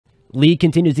Lee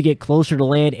continues to get closer to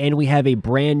land, and we have a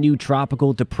brand new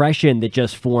tropical depression that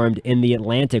just formed in the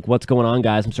Atlantic. What's going on,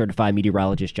 guys? I'm certified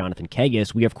meteorologist Jonathan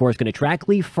Kegas. We, of course, going to track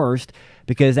Lee first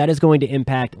because that is going to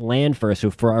impact land first.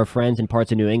 So for our friends in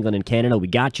parts of New England and Canada, we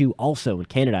got you. Also in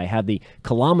Canada, I have the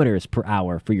kilometers per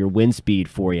hour for your wind speed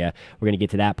for you. We're going to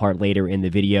get to that part later in the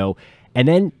video. And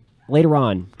then later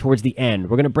on, towards the end,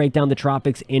 we're going to break down the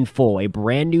tropics in full. A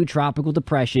brand new tropical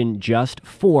depression just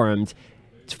formed.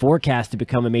 It's forecast to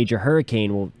become a major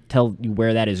hurricane. We'll tell you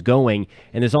where that is going.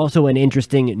 And there's also an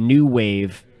interesting new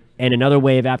wave and another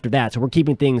wave after that. So we're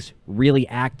keeping things really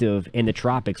active in the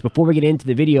tropics. Before we get into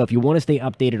the video, if you want to stay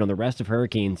updated on the rest of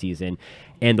hurricane season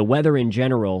and the weather in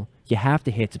general, you have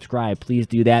to hit subscribe. Please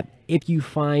do that. If you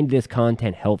find this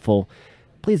content helpful,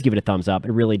 please give it a thumbs up.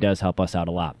 It really does help us out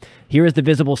a lot. Here is the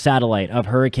visible satellite of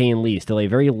Hurricane Lee. Still a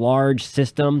very large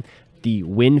system. The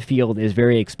wind field is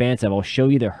very expansive. I'll show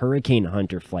you the Hurricane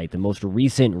Hunter flight, the most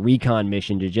recent recon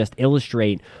mission, to just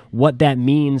illustrate what that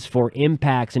means for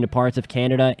impacts into parts of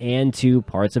Canada and to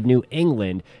parts of New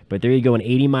England. But there you go, an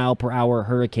 80-mile-per-hour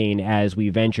hurricane as we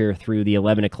venture through the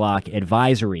 11 o'clock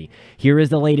advisory. Here is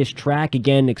the latest track,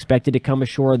 again, expected to come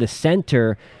ashore the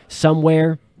center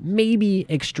somewhere, maybe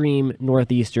extreme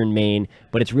northeastern Maine,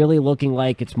 but it's really looking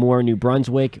like it's more New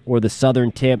Brunswick or the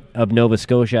southern tip of Nova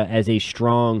Scotia as a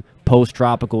strong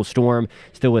post-tropical storm,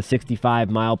 still with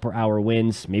 65-mile-per-hour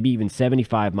winds, maybe even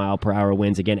 75-mile-per-hour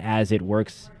winds, again, as it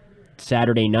works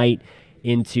Saturday night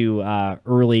into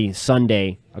early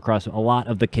Sunday across a lot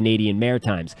of the Canadian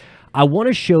Maritimes. I want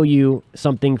to show you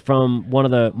something from one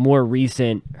of the more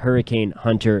recent Hurricane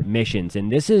Hunter missions,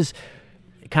 and this is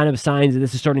kind of signs that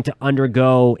this is starting to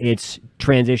undergo its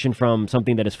transition from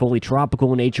something that is fully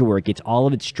tropical in nature, where it gets all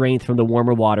of its strength from the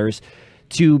warmer waters,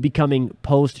 to becoming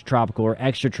post-tropical or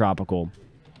extratropical.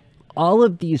 All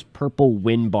of these purple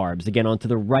wind barbs, again, onto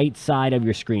the right side of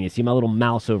your screen, you see my little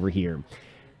mouse over here.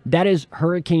 That is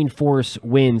hurricane force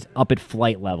winds up at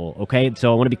flight level, okay?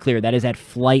 So I want to be clear, that is at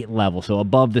flight level, so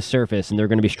above the surface, and they're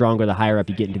going to be stronger the higher up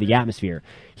you get into the atmosphere.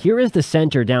 Here is the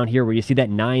center down here where you see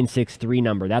that 963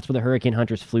 number. That's where the Hurricane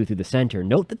Hunters flew through the center.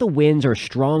 Note that the winds are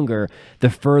stronger the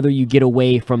further you get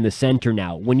away from the center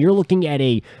now. When you're looking at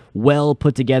a well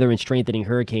put together and strengthening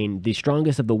hurricane, the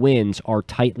strongest of the winds are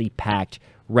tightly packed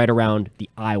right around the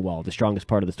eye wall, the strongest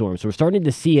part of the storm. So we're starting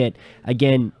to see it,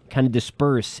 again, kind of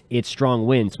disperse its strong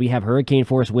winds. We have hurricane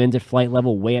force winds at flight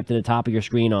level way up to the top of your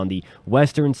screen on the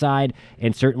western side,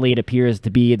 and certainly it appears to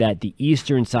be that the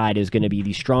eastern side is going to be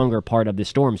the stronger part of the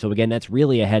storm. So again, that's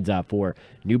really a heads up for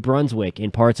New Brunswick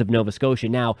and parts of Nova Scotia.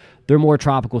 Now, they're more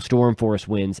tropical storm force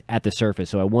winds at the surface,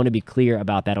 so I want to be clear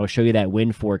about that. I'll show you that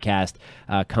wind forecast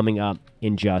coming up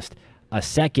in just a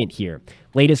second here.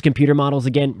 Latest computer models,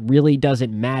 again, really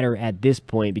doesn't matter at this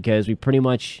point because we pretty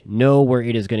much know where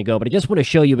it is going to go. But I just want to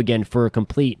show you again for a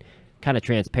complete kind of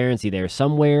transparency there.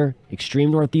 Somewhere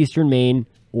extreme northeastern Maine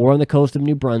or on the coast of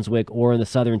New Brunswick or on the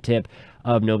southern tip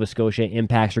of Nova Scotia,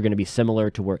 impacts are going to be similar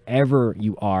to wherever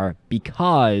you are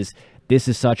because this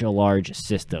is such a large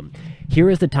system. Here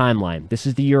is the timeline. This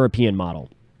is the European model.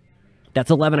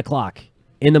 That's 11 o'clock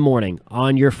in the morning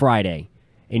on your Friday.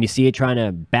 And you see it trying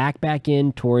to back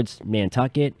in towards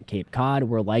Nantucket, Cape Cod.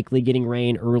 We're likely getting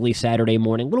rain early Saturday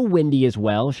morning. A little windy as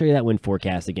well. I'll show you that wind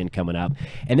forecast again coming up.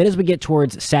 And then as we get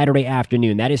towards Saturday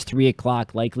afternoon, that is 3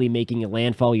 o'clock, likely making a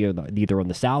landfall either on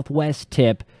the southwest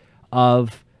tip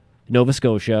of Nova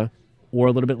Scotia or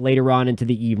a little bit later on into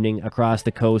the evening across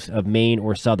the coast of Maine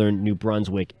or southern New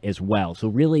Brunswick as well. So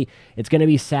really, it's going to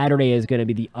be Saturday is going to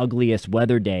be the ugliest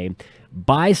weather day.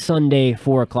 By Sunday,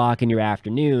 4 o'clock in your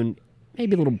afternoon,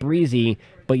 maybe a little breezy,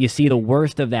 but you see the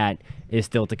worst of that is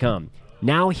still to come.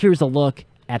 Now here's a look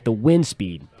at the wind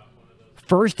speed.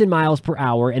 First in miles per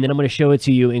hour, and then I'm going to show it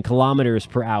to you in kilometers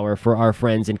per hour for our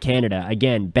friends in Canada.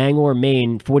 Again, Bangor,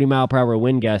 Maine, 40-mile-per-hour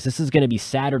wind gusts. This is going to be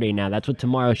Saturday now. That's what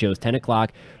tomorrow shows, 10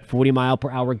 o'clock,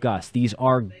 40-mile-per-hour gusts. These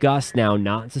are gusts now,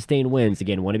 not sustained winds.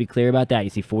 Again, want to be clear about that. You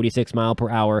see 46 mile per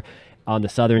hour on the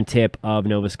southern tip of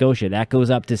Nova Scotia. That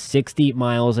goes up to 60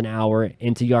 miles an hour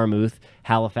into Yarmouth,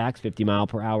 Halifax,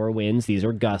 50-mile-per-hour winds. These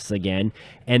are gusts again.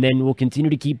 And then we'll continue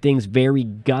to keep things very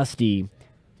gusty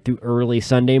through early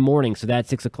Sunday morning. So that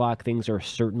 6 o'clock, things are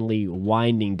certainly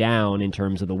winding down in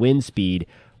terms of the wind speed,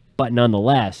 but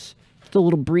nonetheless, it's a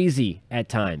little breezy at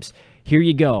times. Here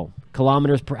you go,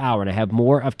 kilometers per hour, and I have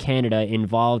more of Canada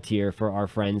involved here for our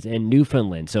friends in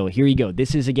Newfoundland. So here you go.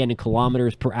 This is, again, in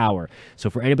kilometers per hour. So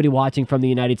for anybody watching from the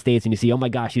United States and you see, oh my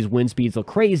gosh, these wind speeds look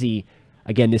crazy,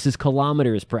 again, this is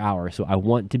kilometers per hour, so I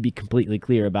want to be completely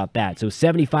clear about that. So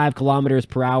 75 kilometers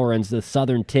per hour on the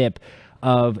southern tip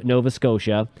of Nova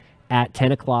Scotia, at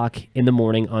 10 o'clock in the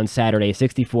morning on Saturday,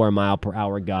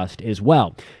 64-mile-per-hour gust as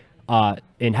well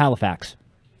in Halifax.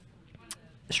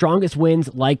 Strongest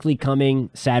winds likely coming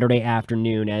Saturday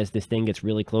afternoon as this thing gets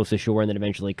really close to shore and then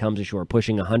eventually comes ashore,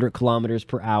 pushing 100 kilometers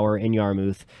per hour in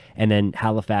Yarmouth, and then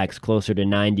Halifax closer to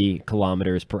 90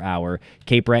 kilometers per hour.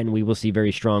 Cape Breton, we will see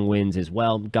very strong winds as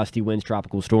well, gusty winds,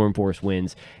 tropical storm force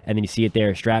winds, and then you see it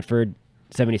there, Stratford,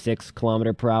 76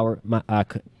 kilometer per hour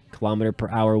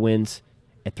winds.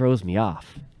 It throws me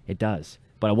off. It does.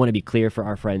 But I want to be clear for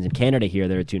our friends in Canada here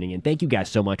that are tuning in. Thank you guys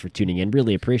so much for tuning in.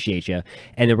 Really appreciate you.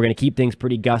 And then we're going to keep things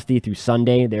pretty gusty through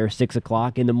Sunday. There, 6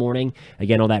 o'clock in the morning.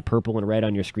 Again, all that purple and red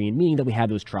on your screen, meaning that we have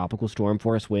those tropical storm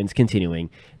force winds continuing.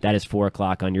 That is 4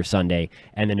 o'clock on your Sunday.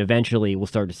 And then eventually we'll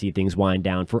start to see things wind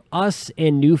down. For us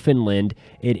in Newfoundland,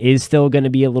 it is still going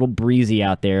to be a little breezy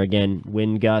out there. Again,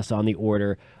 wind gusts on the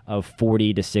order of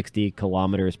 40 to 60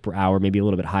 kilometers per hour, maybe a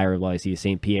little bit higher while I see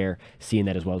St. Pierre, seeing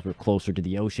that as well as we're closer to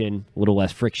the ocean, a little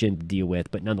less friction to deal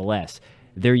with, but nonetheless,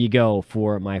 there you go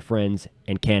for my friends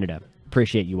in Canada.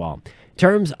 Appreciate you all. In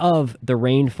terms of the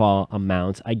rainfall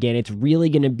amounts, again, it's really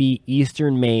going to be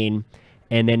Eastern Maine,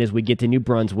 and then as we get to New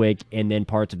Brunswick, and then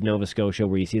parts of Nova Scotia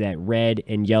where you see that red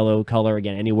and yellow color,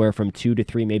 again, anywhere from 2 to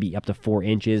 3, maybe up to 4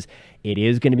 inches. It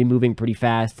is going to be moving pretty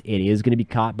fast. It is going to be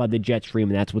caught by the jet stream,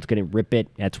 and that's what's going to rip it.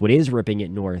 That's what is ripping it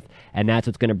north, and that's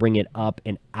what's going to bring it up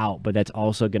and out. But that's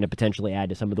also going to potentially add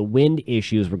to some of the wind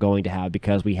issues we're going to have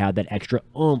because we have that extra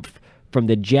oomph from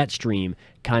the jet stream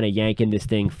kind of yanking this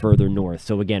thing further north.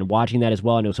 So again, watching that as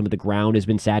well. I know some of the ground has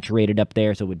been saturated up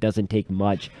there, so it doesn't take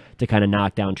much to kind of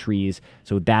knock down trees.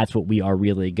 So that's what we are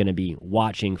really going to be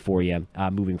watching for you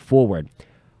moving forward.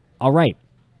 All right,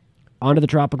 on to the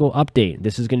tropical update.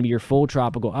 This is going to be your full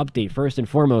tropical update. First and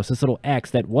foremost, this little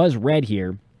X that was red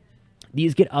here,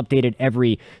 these get updated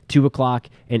every 2 o'clock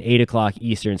and 8 o'clock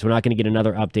Eastern, so we're not going to get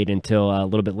another update until a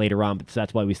little bit later on, so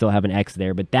that's why we still have an X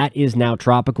there. But that is now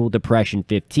Tropical Depression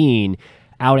 15.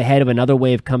 Out ahead of another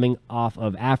wave coming off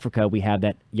of Africa, we have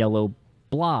that yellow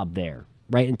blob there,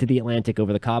 right into the Atlantic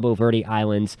over the Cabo Verde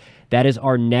Islands. That is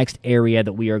our next area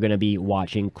that we are going to be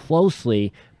watching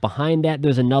closely. Behind that,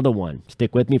 there's another one.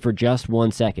 Stick with me for just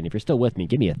 1 second. If you're still with me,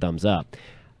 give me a thumbs up.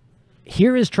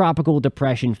 Here is Tropical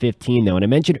Depression 15, though, and I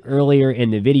mentioned earlier in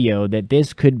the video that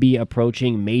this could be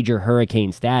approaching major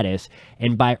hurricane status,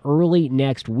 and by early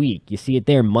next week, you see it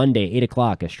there, Monday, 8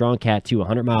 o'clock, a strong Cat 2,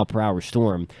 100-mile-per-hour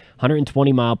storm,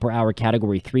 120-mile-per-hour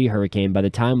Category 3 hurricane by the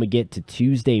time we get to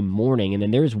Tuesday morning, and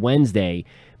then there's Wednesday.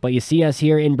 But you see us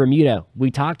here in Bermuda.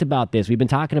 We talked about this. We've been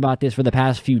talking about this for the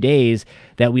past few days,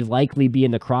 that we'd likely be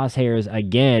in the crosshairs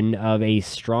again of a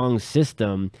strong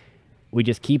system. We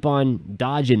just keep on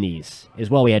dodging these as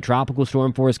well. We had tropical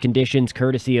storm force conditions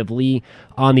courtesy of Lee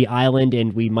on the island,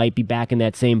 and we might be back in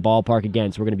that same ballpark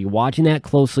again. So we're going to be watching that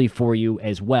closely for you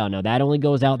as well. Now, that only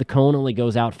goes out, the cone only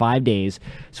goes out 5 days.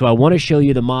 So I want to show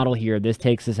you the model here. This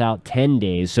takes us out 10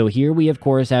 days. So here we, of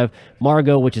course, have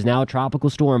Margot, which is now a tropical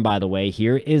storm, by the way.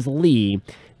 Here is Lee.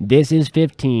 This is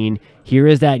 15. Here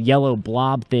is that yellow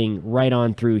blob thing right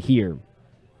on through here.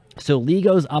 So Lee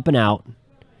goes up and out.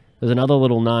 There's another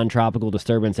little non-tropical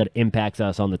disturbance that impacts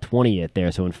us on the 20th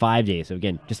there, so in 5 days. So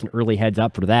again, just an early heads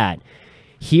up for that.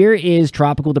 Here is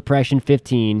Tropical Depression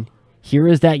 15. Here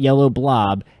is that yellow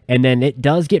blob, and then it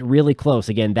does get really close.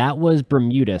 Again, that was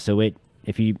Bermuda, so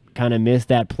if you kind of missed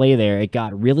that play there, it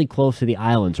got really close to the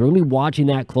island. So we're going to be watching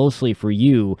that closely for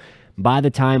you by the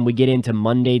time we get into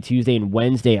Monday, Tuesday, and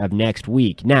Wednesday of next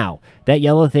week. Now, that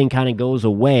yellow thing kind of goes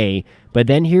away, but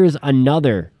then here's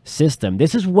another system.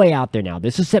 This is way out there now.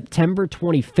 This is September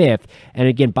 25th, and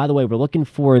again, by the way, we're looking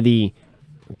for the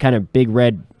kind of big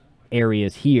red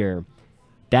areas here.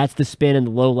 That's the spin and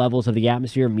the low levels of the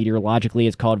atmosphere. Meteorologically,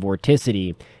 it's called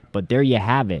vorticity, but there you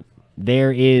have it.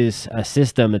 There is a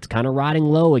system that's kind of riding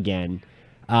low again.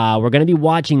 We're going to be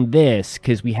watching this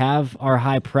because we have our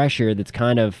high pressure that's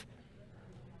kind of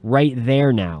right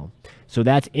there now. So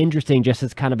that's interesting just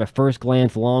as kind of a first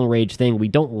glance long range thing. We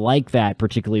don't like that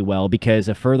particularly well because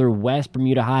a further west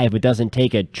Bermuda high, if it doesn't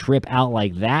take a trip out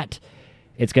like that,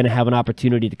 it's going to have an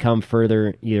opportunity to come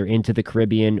further either into the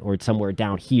Caribbean or somewhere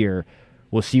down here.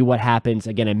 We'll see what happens.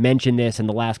 Again, I mentioned this in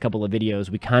the last couple of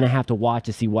videos. We kind of have to watch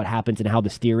to see what happens and how the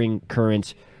steering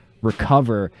currents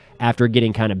recover after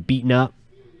getting kind of beaten up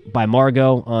by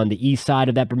Margot on the east side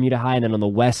of that Bermuda high and then on the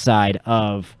west side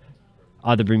of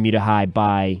the Bermuda high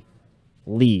by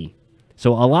Lee.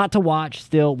 So a lot to watch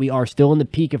still. We are still in the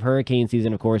peak of hurricane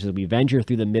season, of course, as we venture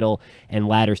through the middle and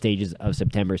latter stages of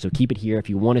September. So keep it here if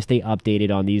you want to stay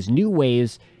updated on these new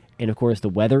waves and, of course, the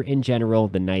weather in general,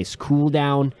 the nice cool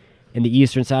down in the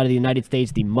eastern side of the United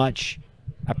States, the much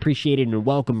appreciated and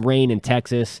welcome rain in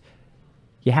Texas.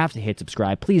 you have to hit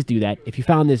subscribe. Please do that. If you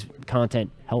found this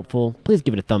content helpful, please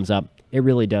give it a thumbs up. It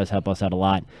really does help us out a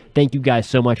lot. Thank you guys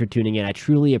so much for tuning in. I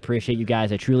truly appreciate you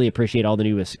guys. I truly appreciate all the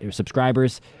new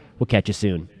subscribers. We'll catch you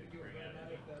soon.